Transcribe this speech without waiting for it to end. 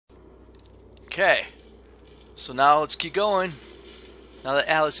Okay. So now let's keep going. Now that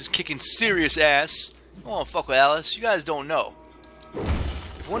Alice is kicking serious ass. I don't want to fuck with Alice. You guys don't know.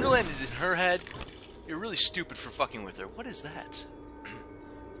 If Wonderland is in her head, you're really stupid for fucking with her. What is that?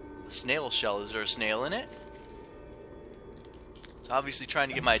 A snail shell. Is there a snail in it? It's obviously trying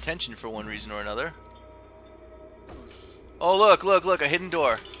to get my attention for one reason or another. Oh, look, look, look, a hidden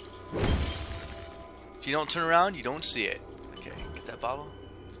door. If you don't turn around, you don't see it. Okay, get that bottle.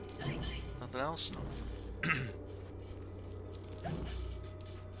 Nothing else? No.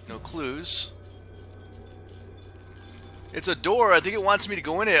 No clues. It's a door. I think it wants me to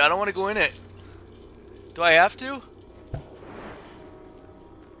go in it. I don't want to go in it. Do I have to?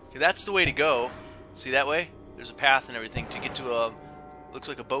 Okay, that's the way to go. See that way? There's a path and everything to get to a... looks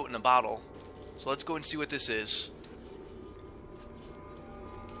like a boat in a bottle. So let's go and see what this is.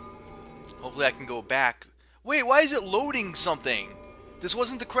 Hopefully I can go back. Wait, why is it loading something? This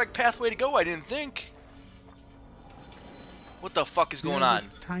wasn't the correct pathway to go, I didn't think. What the fuck is going on?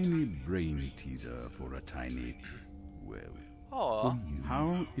 A tiny brain teaser for a tiny... well... Oh.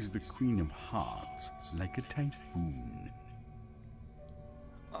 How is the Queen of Hearts like a typhoon?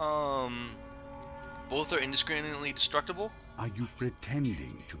 Both are indiscriminately destructible? Are you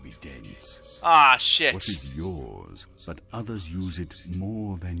pretending to be dense? Ah, shit. What is yours, but others use it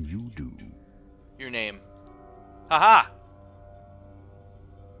more than you do? Your name. Haha!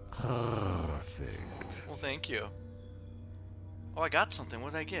 Perfect. Well, thank you. Oh, I got something.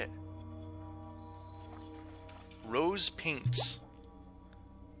 What did I get? Rose paints.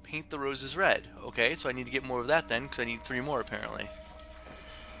 Paint the roses red. Okay, so I need to get more of that then, because I need 3 more apparently.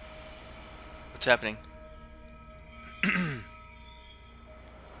 What's happening?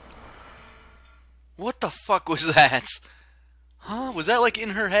 What the fuck was that? Huh? Was that like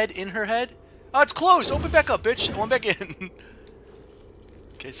in her head? In her head? Oh, it's closed! Open back up, bitch! I want back in!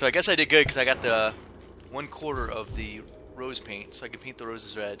 Okay, so I guess I did good, because I got the 1/4 of the rose paint, so I can paint the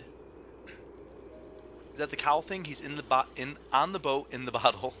roses red. Is that the cowl thing? He's in the on the boat in the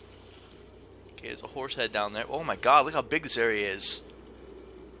bottle. Okay, there's a horse head down there. Oh my god, look how big this area is.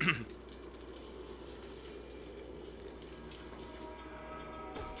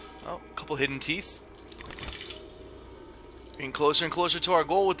 Oh, a couple hidden teeth. Getting closer and closer to our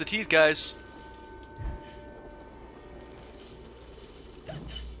goal with the teeth, guys.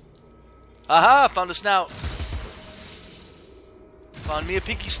 Aha! Found a snout. Found me a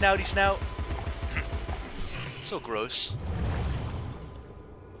pinky snouty snout. So gross.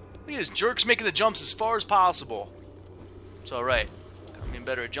 Look at this jerk's making the jumps as far as possible. It's alright. I'm getting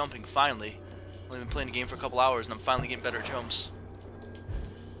better at jumping, finally. I've only been playing the game for a couple hours and I'm finally getting better at jumps.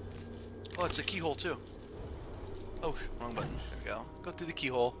 Oh, it's a keyhole too. Oh, wrong button. There we go. Go through the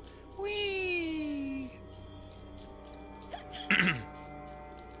keyhole. Whee!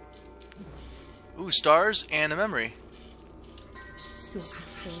 Ooh, stars and a memory. So I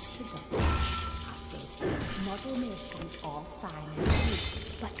said to them, I said, model nations all fine and good,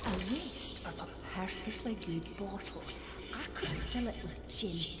 but a waste of a perfectly good bottle. I could fill it with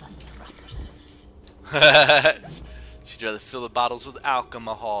gin from the rubbers. She'd rather fill the bottles with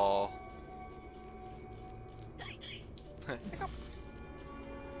alcohol.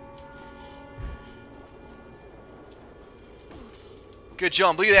 Good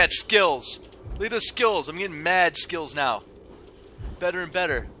jump. Look at that skills. Look at the skills. I'm getting mad skills now. Better and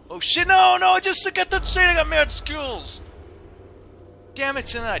better. Oh shit, no, no, I just got to say I got mad skills. Damn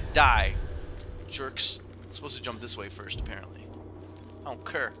it, and then I die. Jerks. I'm supposed to jump this way first, apparently. I don't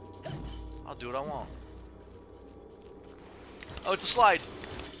care. I'll do what I want. Oh, it's a slide.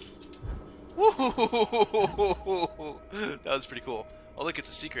 Woo! That was pretty cool. Oh, look, it's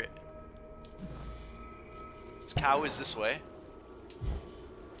a secret. This cow is this way.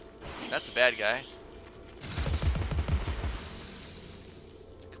 That's a bad guy.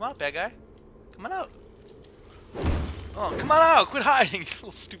 Come on, bad guy. Come on out. Oh, come on out. Quit hiding, you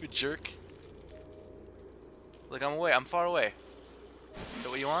little stupid jerk. Look, I'm away. I'm far away. Is that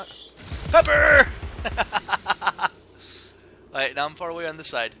what you want? Pepper! Alright, now I'm far away on this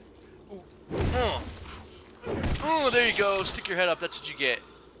side. Ooh. Oh, there you go. Stick your head up. That's what you get.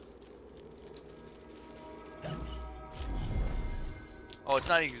 Oh, it's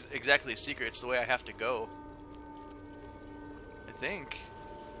not exactly a secret. It's the way I have to go. I think.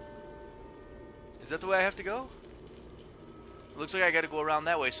 Is that the way I have to go? It looks like I gotta go around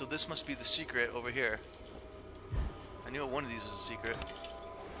that way, so this must be the secret over here. I knew one of these was a secret.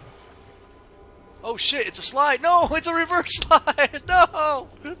 Oh shit, it's a slide! No, it's a reverse slide! No!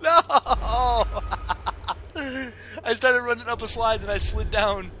 No! I started running up a slide and I slid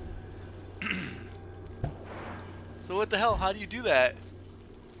down. So what the hell? How do you do that?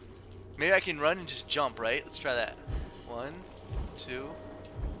 Maybe I can run and just jump, right? Let's try that. 1, 2,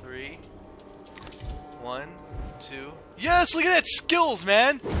 3. 1, 2. Yes, look at that skills,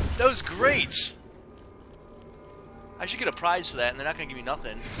 man. That was great. I should get a prize for that, and they're not gonna give me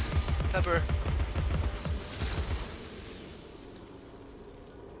nothing. Pepper.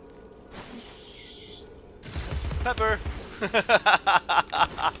 Pepper.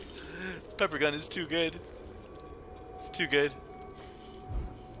 Pepper gun is too good. It's too good.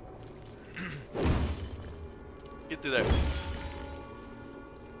 Get through there.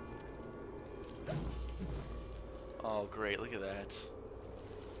 Oh, great. Look at that.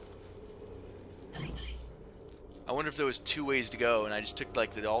 I wonder if there was 2 ways to go and I just took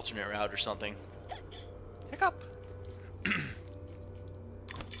like the alternate route or something. Hiccup.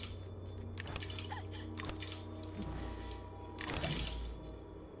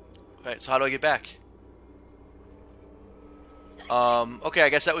 Alright, so how do I get back? Okay, I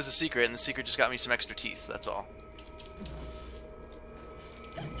guess that was the secret, and the secret just got me some extra teeth, that's all.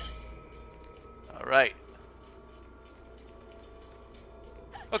 Alright.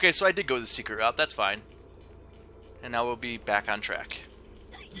 Okay, so I did go the secret route, that's fine. And now we'll be back on track.